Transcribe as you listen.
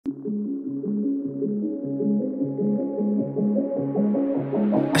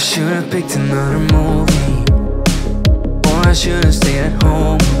should've picked another movie, or I should've stayed at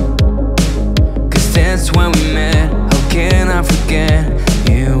home. Cause that's when we met. How can I forget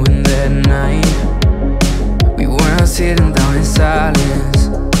you in that night? We were sitting down in silence,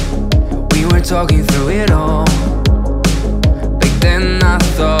 we were talking through it all. Back then I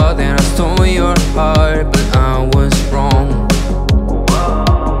thought that I stole your heart, but I was wrong.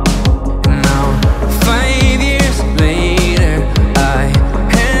 And now 5 years later, I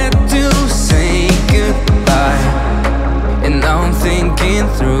had to say goodbye, and now I'm thinking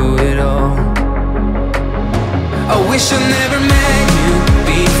through it all. I wish I never met you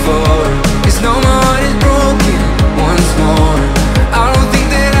before, 'cause now my heart is broken once more. I don't think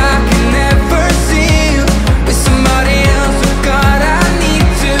that I can ever see you with somebody else. Oh God, I need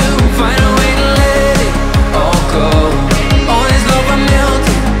to find a way to let it all go. All this love I'm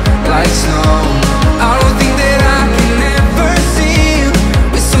melting like snow. I don't think that I can ever see you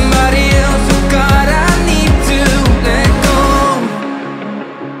with somebody else. Oh God, I need to let go.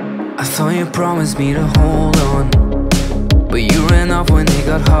 I thought you promised me to hold on, but you ran off when it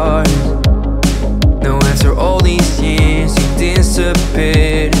got hard. Now after all these years, you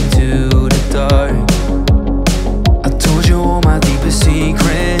disappeared into the dark. I told you all my deepest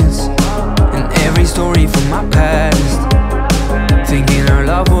secrets and every story from my past, thinking our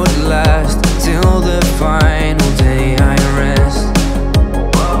love would last till the final day I rest.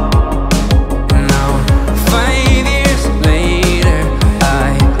 And now 5 years later, I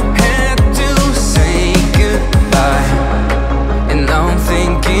had to say goodbye, and now I'm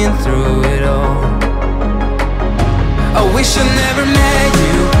thinking through it all. I wish I never met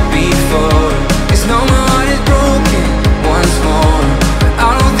you before, 'cause now my heart is broken once more. I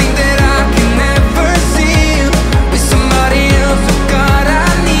don't think that I can ever see you with somebody else. Oh God, I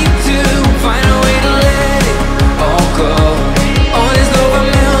need to find a way to let it all go. All this love I'm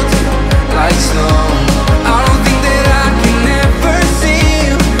melting like snow. I don't think that I can ever see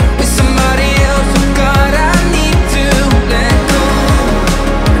you with somebody else. Oh God, I need to let go.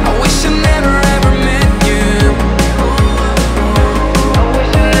 I wish I never ever met you.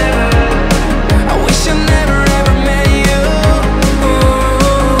 I wish I never ever met you.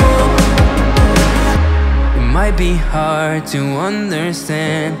 It might be hard to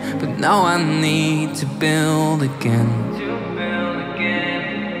understand, but now I need to build again.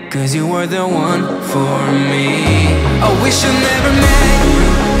 'Cause you were the one for me. I wish I never met you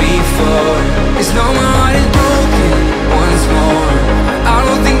before, 'cause now my heart is broken